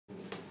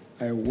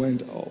I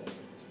went up.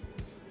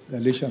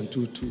 Galatians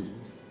 2:2.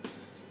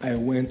 I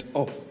went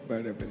up by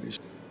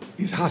revelation.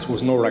 His heart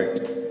was not right.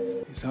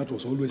 His heart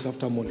was always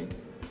after money.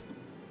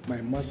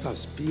 My master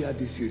speared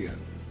the Syrian,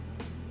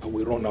 and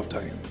we run after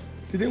him.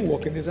 It didn't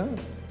work in his hand.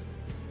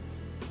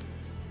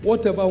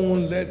 Whatever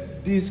won't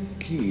let these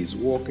keys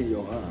walk in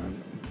your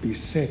hand, be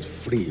set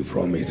free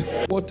from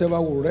it.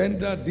 Whatever will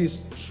render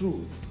this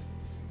truth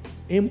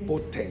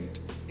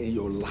impotent in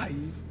your life,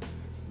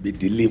 be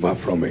delivered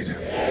from it.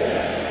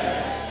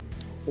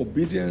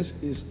 Obedience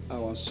is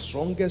our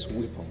strongest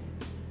weapon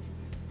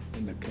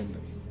in the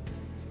kingdom.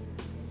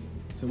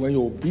 So when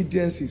your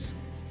obedience is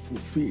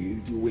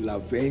fulfilled, you will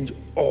avenge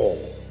all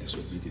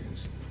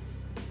disobedience.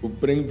 You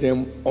bring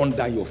them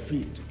under your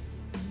feet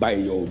by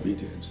your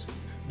obedience.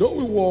 Though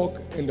we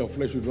walk in the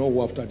flesh, we don't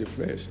walk after the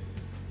flesh.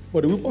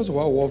 But the weapons of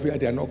our warfare,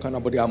 they are not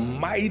carnal, but they are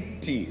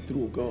mighty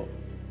through God.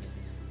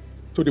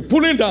 So the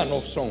pulling down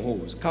of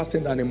strongholds,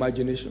 casting down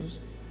imaginations,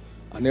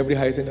 and every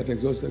high thing that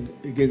exalts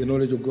against the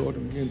knowledge of God,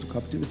 and bring into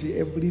captivity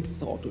every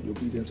thought of the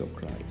obedience of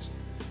Christ.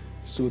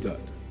 So that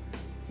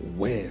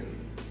when,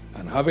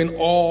 and having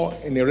all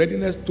in a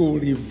readiness to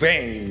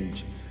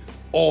revenge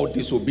all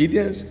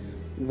disobedience,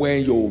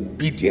 when your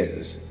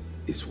obedience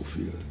is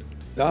fulfilled.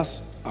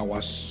 That's our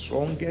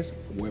strongest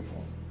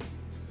weapon.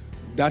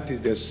 That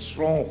is the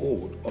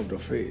stronghold of the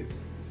faith.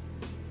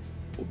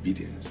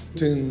 Obedience.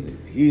 In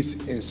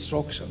his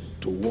instruction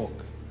to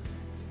walk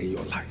in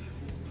your life.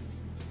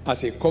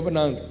 As a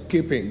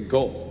covenant-keeping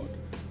God,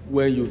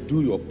 when you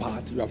do your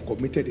part, you have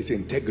committed his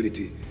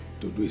integrity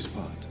to do his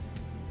part.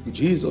 In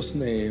Jesus'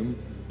 name,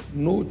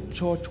 no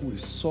church will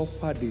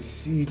suffer the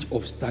siege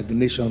of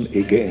stagnation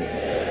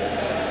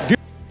again.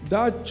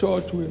 That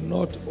church will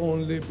not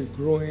only be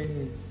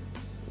growing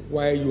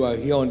while you are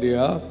here on the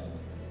earth,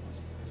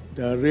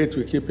 the rate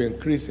will keep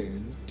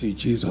increasing till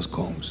Jesus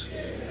comes.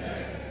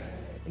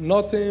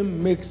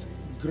 Nothing makes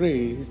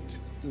great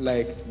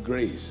like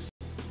grace.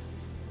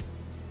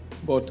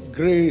 But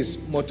grace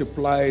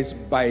multiplies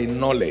by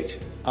knowledge.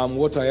 And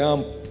what I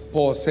am,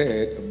 Paul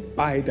said,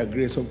 by the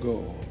grace of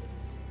God.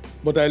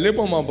 But I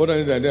labor more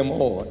abundantly than them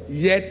all,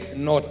 yet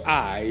not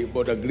I,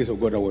 but the grace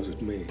of God that was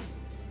with me.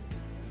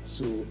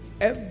 So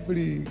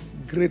every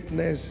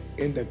greatness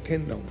in the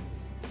kingdom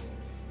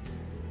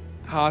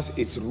has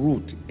its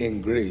root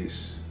in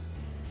grace.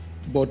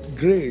 But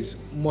grace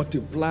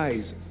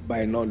multiplies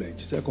by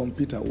knowledge. 2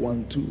 Peter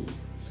 1:2.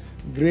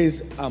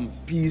 Grace and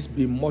peace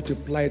be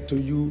multiplied to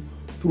you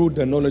through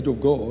the knowledge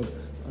of God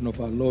and of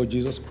our Lord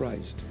Jesus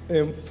Christ.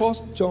 In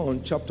 1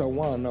 John chapter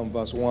 1 and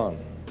verse 1,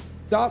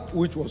 that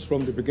which was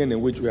from the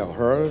beginning, which we have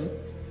heard,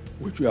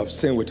 which we have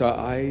seen with our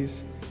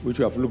eyes, which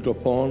we have looked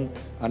upon,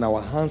 and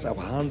our hands have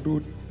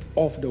handled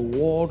of the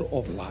word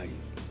of life.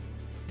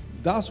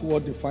 That's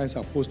what defines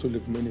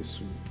apostolic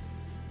ministry.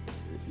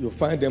 You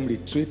find them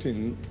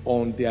retreating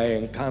on their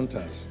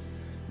encounters,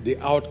 the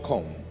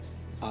outcome,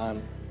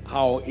 and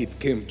how it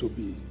came to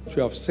be. Which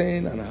we have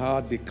seen and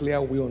heard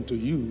declare we unto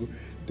you,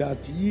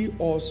 that ye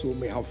also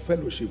may have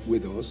fellowship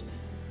with us.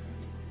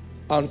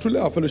 And truly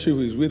our fellowship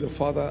is with the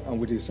Father and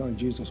with his Son,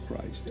 Jesus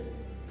Christ.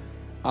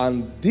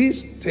 And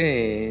these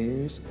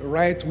things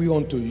write we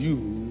unto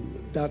you,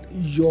 that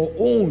your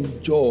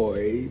own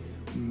joy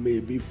may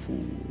be full.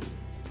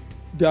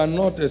 They are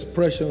not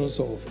expressions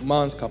of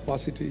man's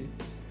capacity.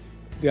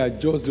 They are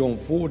just the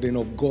unfolding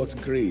of God's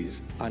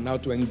grace and how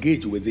to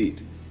engage with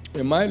it.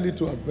 In my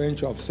little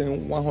adventure, I've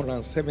seen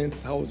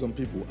 107,000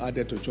 people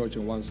added to church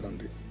in one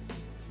Sunday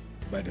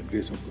by the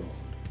grace of God.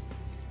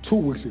 2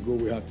 weeks ago,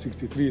 we had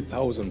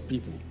 63,000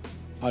 people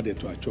added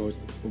to our church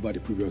over the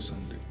previous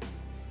Sunday.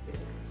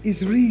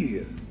 It's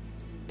real.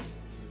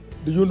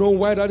 Do you know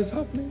why that is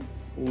happening?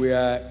 We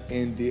are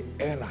in the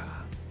era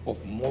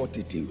of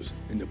multitudes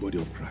in the body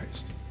of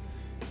Christ.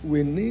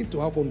 We need to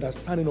have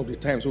understanding of the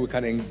time so we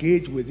can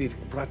engage with it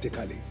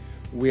practically.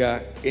 We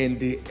are in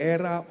the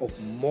era of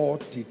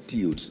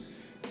multitudes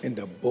in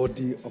the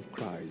body of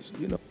Christ.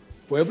 You know,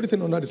 for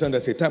everything under the sun,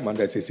 there's a time and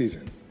there's a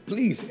season.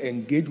 Please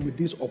engage with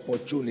this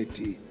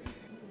opportunity.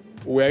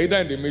 We are either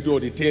in the middle or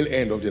the tail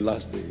end of the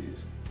last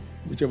days.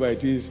 Whichever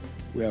it is,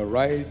 we are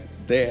right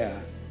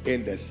there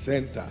in the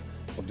center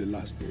of the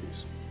last days.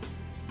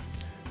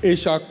 It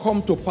shall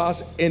come to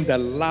pass in the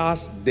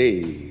last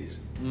days,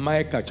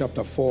 Micah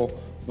chapter 4,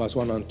 verse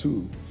 1 and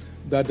 2,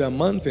 that the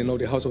mountain of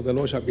the house of the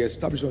Lord shall be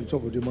established on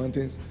top of the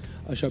mountains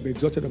and shall be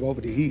exalted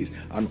above the hills,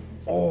 and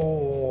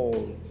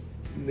all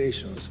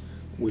nations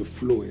will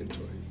flow into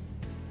it.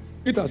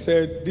 Peter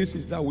said, this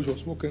is that which was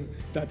spoken,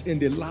 that in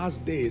the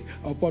last days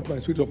I'll pour my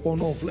spirit upon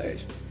all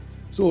flesh.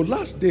 So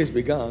last days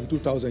began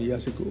 2,000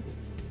 years ago.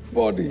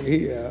 Body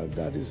here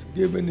that is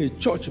given a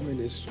church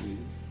ministry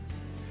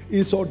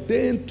is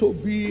ordained to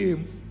be a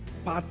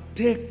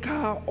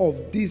partaker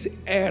of this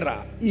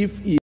era if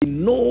he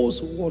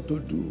knows what to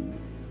do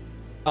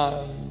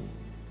and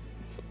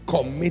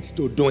commit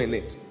to doing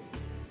it.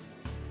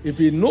 If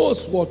he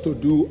knows what to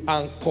do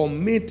and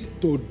commit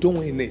to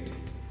doing it,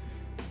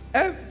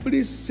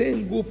 every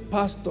single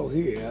pastor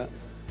here,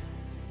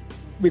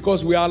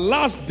 because we are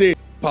last day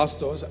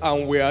pastors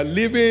and we are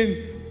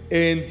living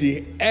in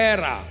the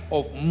era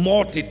of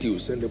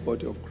multitudes in the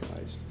body of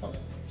Christ.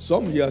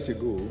 Some years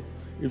ago,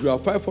 if you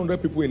have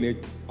 500 people in a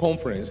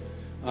conference,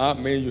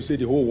 you say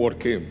the whole world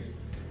came.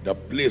 The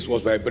place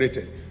was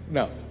vibrating.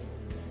 Now,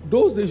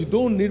 those days you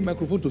don't need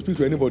microphone to speak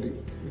to anybody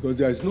because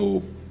there is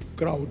no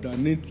crowd that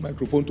needs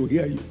microphone to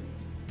hear you.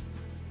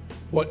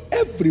 But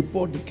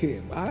everybody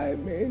came.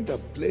 The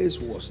place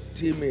was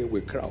teeming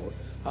with crowd.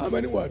 How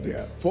many were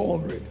there?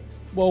 400.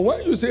 But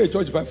when you say a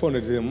church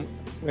 500,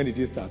 when did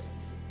it start?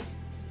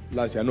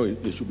 Last year, I know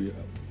it should be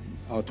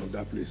out of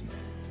that place now.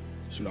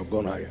 It should have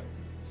gone higher.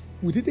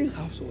 We didn't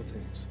have such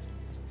things.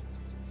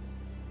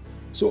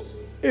 So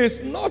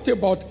it's not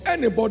about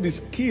anybody's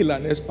skill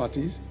and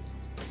expertise,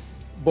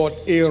 but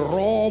a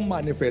raw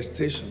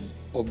manifestation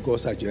of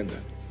God's agenda.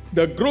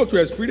 The growth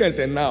we're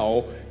experiencing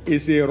now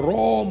is a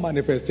raw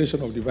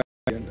manifestation of divine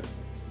agenda.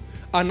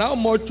 And how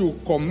much you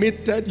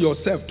committed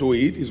yourself to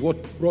it is what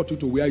brought you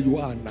to where you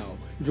are now.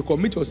 If you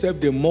commit yourself,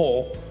 the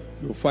more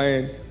you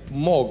find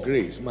more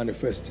grace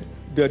manifesting.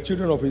 The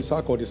children of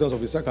Isaac, or the sons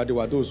of Isaac, they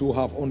were those who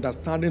have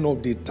understanding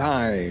of the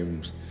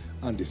times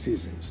and the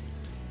seasons.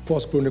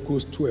 1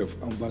 Chronicles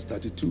 12 and verse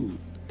 32.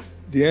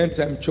 The end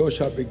time church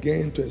shall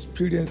begin to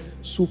experience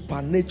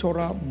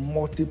supernatural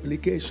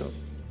multiplication.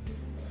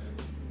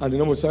 And the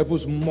number of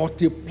disciples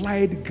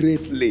multiplied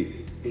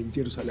greatly in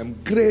Jerusalem.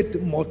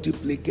 Great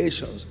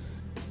multiplications.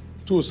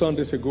 2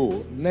 Sundays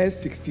ago,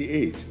 next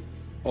 68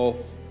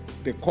 of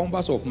the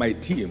converts of my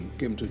team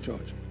came to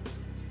church.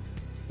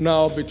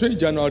 Now, between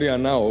January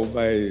and now,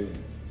 by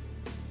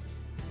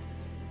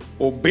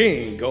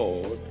obeying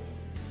God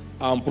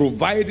and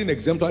providing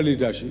exemplary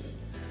leadership,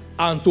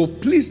 and to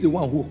please the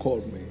one who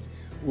called me,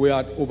 we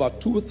had over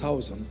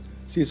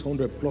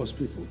 2,600 plus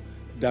people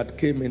that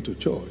came into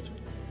church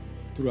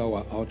through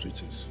our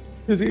outreaches.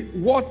 You see,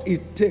 what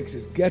it takes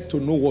is get to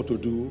know what to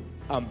do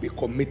and be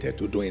committed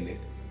to doing it.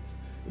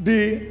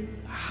 The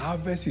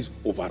harvest is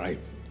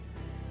overripe.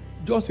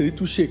 Just a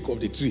little shake of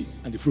the tree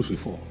and the fruit will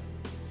fall.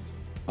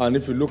 And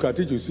if you look at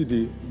it, you see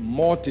the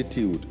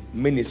multitude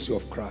ministry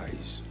of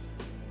Christ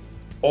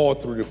all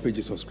through the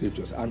pages of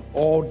scriptures, and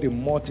all the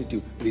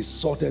multitude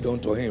resorted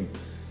unto him.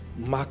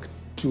 Mark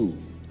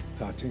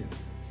 2:13.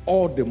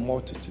 All the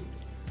multitude.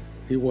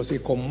 He was a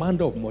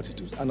commander of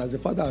multitudes, and as the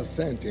Father has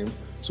sent him,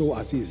 so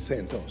as he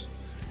sent us.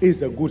 He's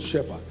the good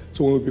shepherd.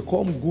 So when we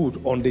become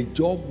good on the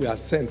job we are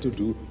sent to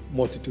do,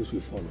 multitudes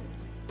will follow.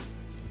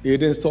 He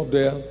didn't stop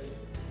there.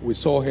 We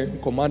saw him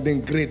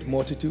commanding great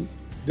multitude.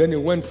 Then he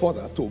went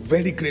further to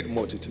very great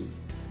multitude.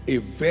 A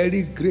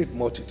very great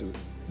multitude.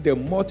 The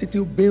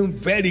multitude being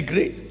very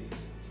great.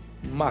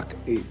 Mark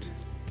 8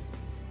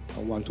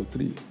 and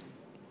 1-3.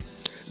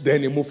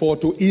 Then he moved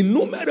forward to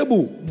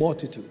innumerable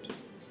multitude.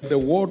 The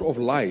word of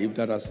life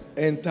that has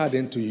entered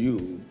into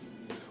you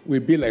will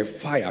be like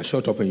fire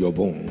shut up in your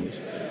bones.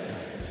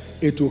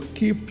 It will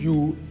keep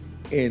you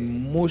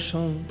in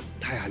motion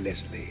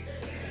tirelessly.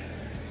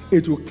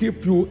 It will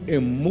keep you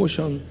in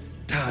motion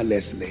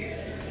tirelessly.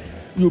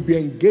 You'll be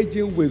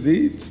engaging with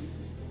it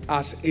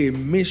as a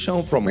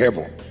mission from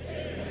heaven.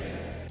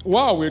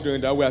 Why are we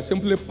doing that? We are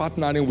simply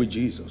partnering with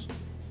Jesus.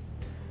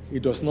 He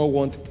does not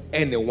want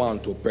anyone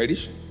to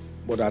perish,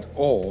 but that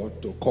all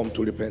to come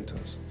to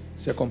repentance.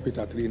 2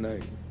 Peter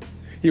 3:9.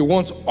 He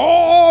wants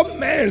all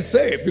men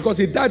saved because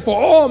he died for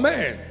all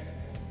men.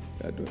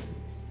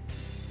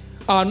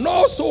 And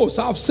all souls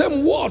have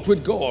same worth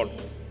with God.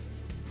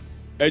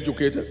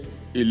 Educated,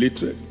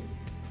 illiterate,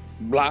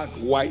 black,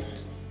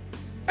 white.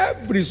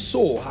 Every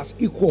soul has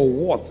equal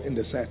worth in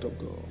the sight of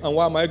God. And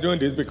why am I doing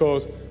this?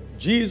 Because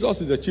Jesus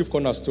is the chief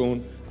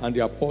cornerstone and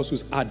the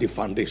apostles are the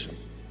foundation.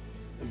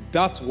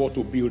 That's what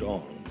to build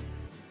on.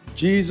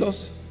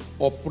 Jesus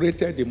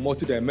operated the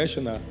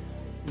multidimensional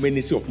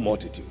ministry of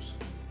multitudes.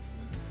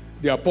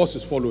 The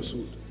apostles follow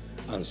suit.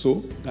 And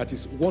so that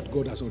is what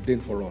God has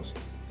ordained for us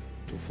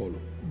to follow.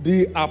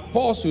 The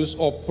apostles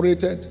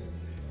operated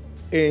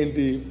in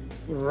the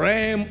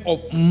realm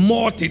of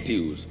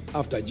multitudes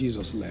after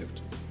Jesus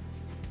left.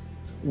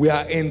 We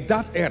are in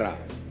that era.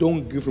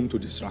 Don't give room to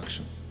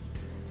distraction.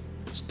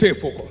 Stay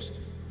focused.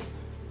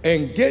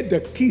 And get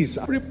the keys.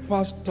 Every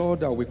pastor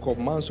that will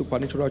command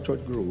supernatural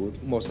church growth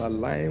must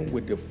align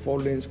with the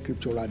following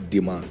scriptural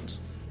demands.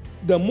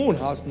 The moon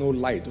has no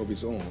light of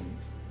its own.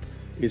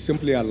 It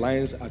simply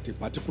aligns at a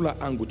particular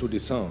angle to the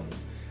sun.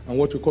 And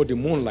what we call the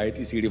moonlight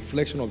is a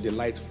reflection of the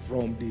light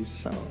from the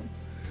sun.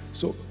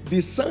 So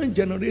the sun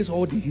generates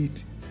all the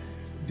heat.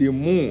 The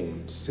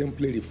moon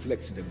simply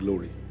reflects the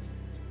glory.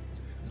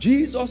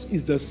 Jesus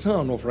is the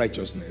Son of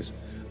righteousness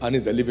and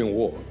is the living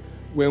word.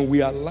 When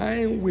we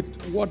align with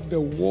what the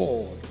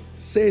word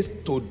says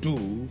to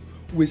do,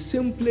 we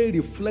simply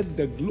reflect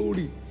the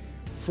glory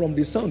from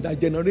the sun that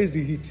generates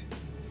the heat.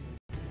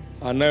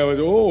 And now,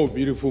 oh,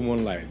 beautiful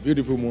moonlight,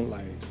 beautiful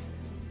moonlight.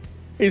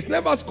 It's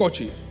never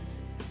scorching.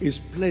 It's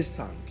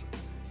pleasant.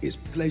 It's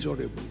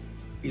pleasurable.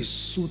 It's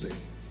soothing.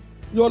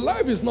 Your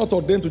life is not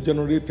ordained to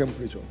generate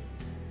temperature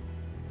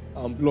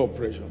and blood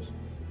pressures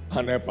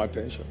and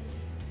hypertension.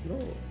 No.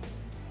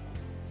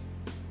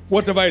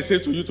 Whatever it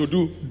says to you to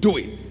do, do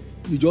it.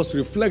 You just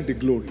reflect the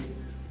glory.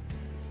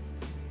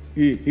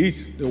 He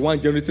is the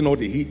one generating all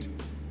the heat,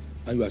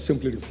 and you are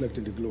simply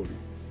reflecting the glory.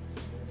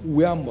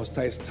 Where must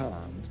I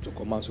stand to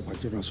command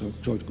supernatural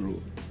church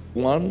growth?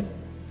 One,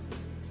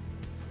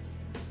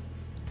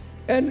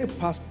 any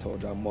pastor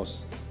that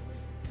must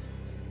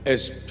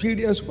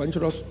experience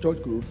supernatural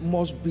church growth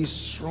must be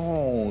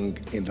strong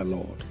in the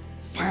Lord.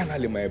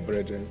 Finally, my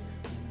brethren,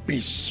 be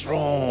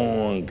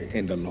strong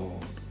in the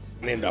Lord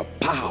and in the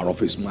power of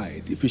his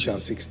might.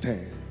 Ephesians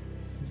 6:10.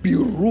 Be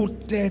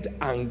rooted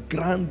and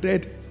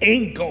grounded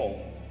in God.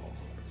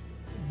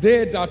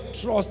 They that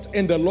trust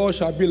in the Lord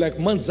shall be like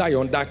Mount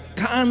Zion that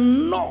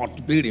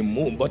cannot be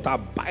removed but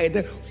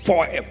abide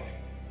forever.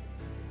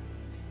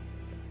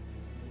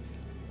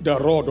 The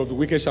rod of the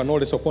wicked shall not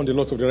rest upon the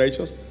lot of the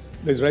righteous.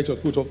 The righteous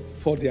put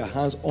forth their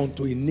hands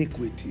unto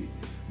iniquity.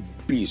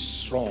 Be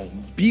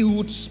strong.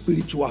 Build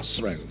spiritual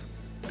strength.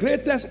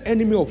 Greatest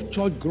enemy of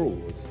church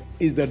growth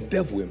is the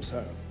devil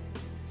himself.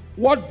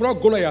 What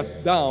brought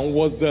Goliath down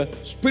was the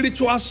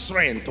spiritual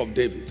strength of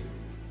David.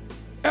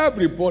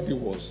 Everybody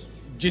was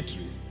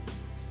jittery.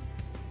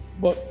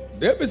 But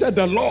David said,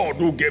 the Lord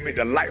who gave me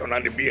the lion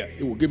and the bear,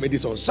 he will give me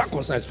this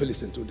uncircumcised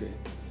Philistine today.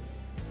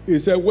 He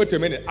said, wait a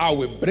minute, I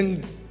will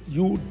bring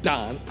you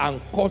down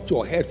and cut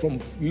your head from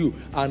you,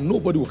 and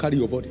nobody will carry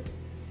your body.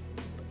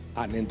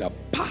 And in the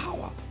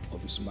power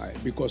of his mind,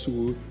 because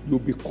you'll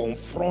be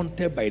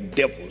confronted by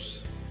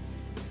devils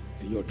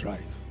in your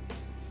drive.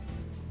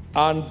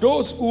 And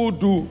those who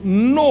do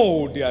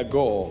know their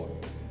God,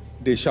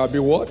 they shall be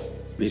what?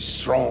 Be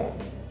strong.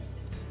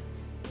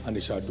 And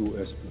they shall do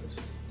exploits.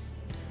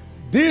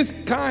 This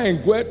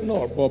kind goeth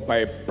not but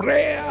by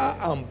prayer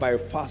and by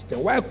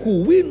fasting. Why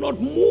could we not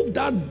move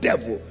that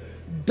devil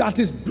that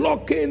is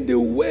blocking the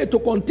way to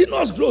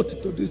continuous growth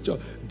to this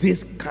church?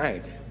 This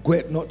kind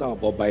goeth not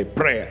out but by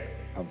prayer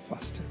and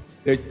fasting.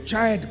 The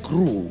child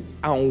grew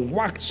and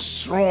waxed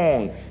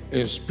strong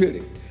in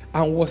spirit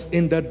and was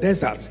in the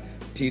desert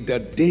till the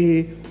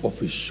day of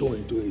his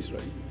showing to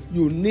Israel.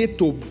 You need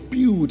to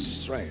build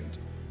strength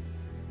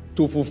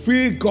to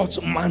fulfill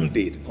God's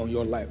mandate on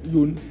your life.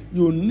 You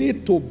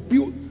need to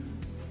build.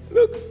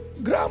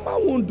 Look, grandma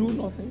won't do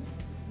nothing.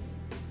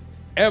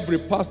 Every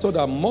pastor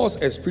that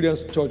must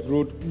experience church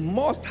growth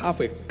must have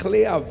a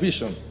clear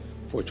vision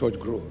for church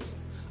growth.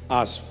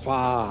 As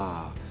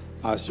far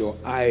as your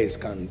eyes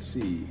can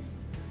see,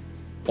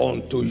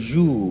 unto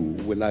you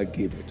will I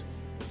give it.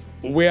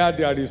 Where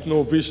there is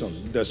no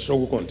vision, the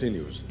struggle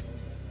continues.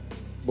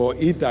 But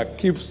he that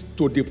keeps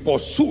to the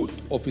pursuit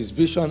of his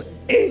vision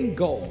in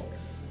God,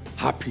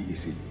 happy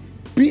is he.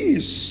 Be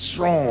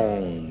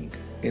strong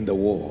in the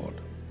word.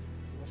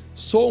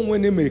 So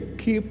many may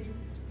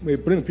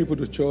bring people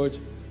to church,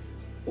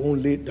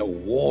 only the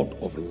word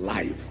of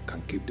life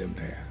can keep them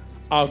there.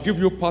 I'll give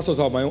you pastors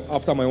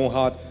after my own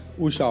heart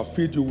who shall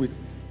feed you with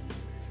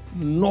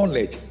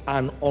knowledge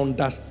and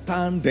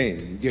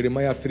understanding.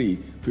 Jeremiah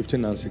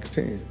 3:15 and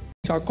 16.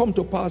 It shall come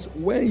to pass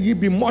when ye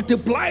be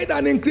multiplied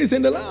and increase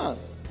in the land.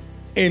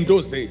 In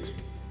those days,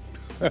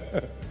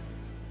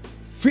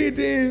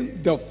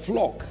 feeding the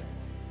flock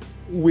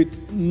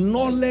with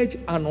knowledge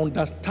and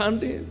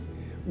understanding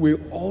will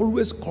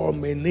always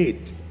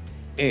culminate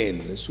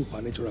in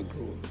supernatural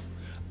growth.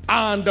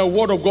 And the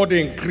word of God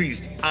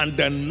increased, and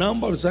the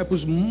number of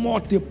disciples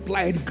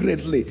multiplied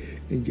greatly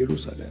in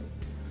Jerusalem.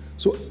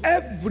 So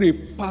every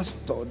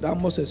pastor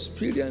that must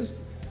experience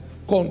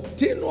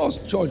continuous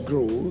church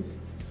growth,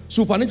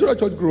 supernatural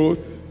church growth,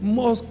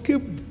 must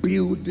keep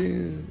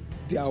building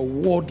their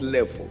word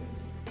level.